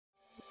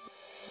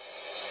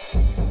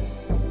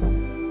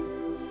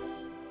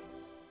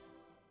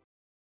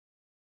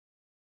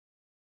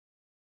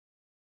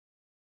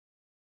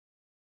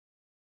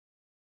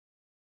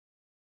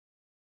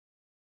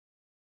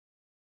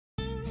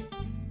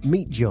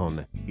Meet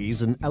John.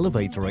 He's an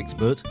elevator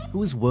expert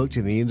who has worked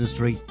in the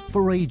industry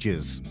for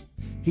ages.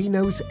 He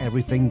knows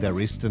everything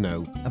there is to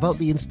know about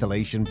the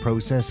installation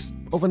process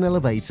of an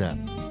elevator.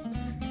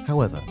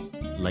 However,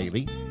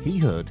 lately he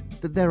heard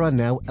that there are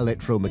now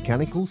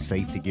electromechanical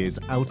safety gears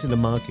out in the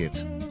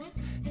market.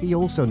 He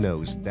also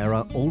knows there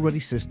are already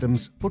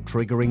systems for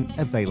triggering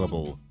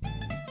available.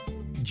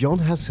 John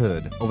has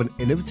heard of an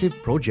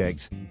innovative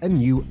project, a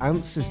new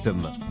ant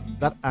system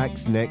that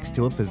acts next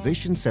to a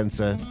position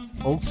sensor,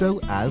 also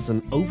as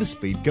an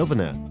overspeed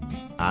governor,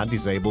 and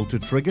is able to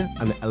trigger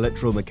an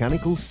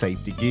electromechanical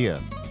safety gear.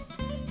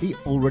 He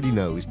already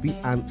knows the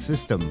ant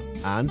system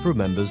and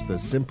remembers the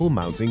simple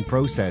mounting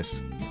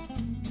process.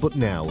 But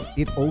now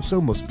it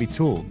also must be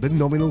taught the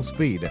nominal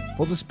speed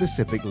for the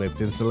specific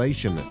lift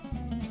installation.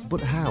 But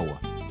how?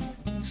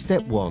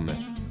 Step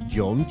 1.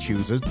 John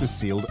chooses the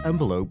sealed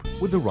envelope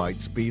with the right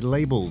speed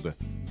labeled.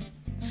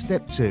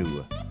 Step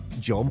 2.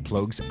 John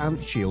plugs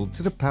ant shield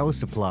to the power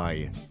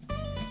supply.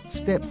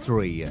 Step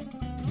 3.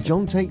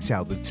 John takes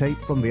out the tape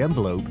from the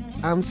envelope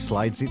and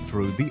slides it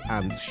through the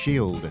ant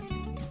shield.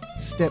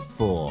 Step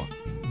 4.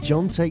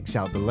 John takes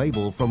out the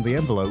label from the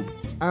envelope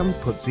and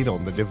puts it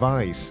on the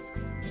device.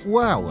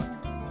 Wow,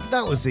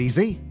 that was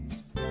easy!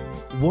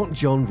 What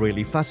John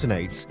really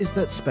fascinates is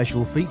that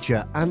special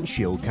feature Ant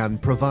Shield can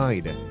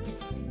provide.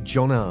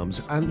 John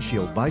arms Ant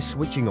Shield by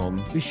switching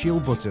on the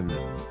shield button.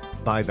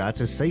 By that,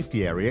 a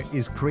safety area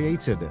is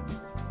created,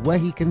 where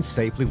he can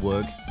safely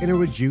work in a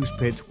reduced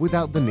pit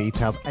without the need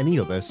to have any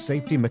other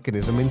safety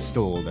mechanism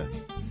installed.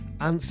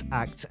 Ants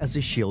act as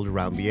a shield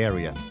around the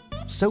area.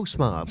 So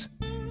smart!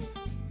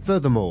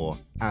 Furthermore,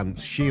 Ant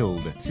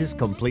Shield is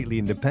completely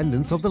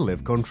independent of the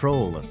lift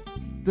control.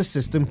 The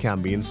system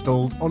can be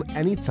installed on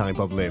any type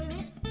of lift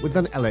with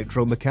an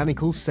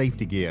electromechanical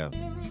safety gear.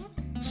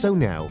 So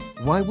now,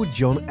 why would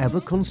John ever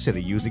consider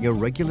using a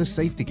regular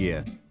safety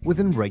gear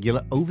with a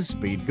regular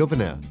overspeed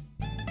governor?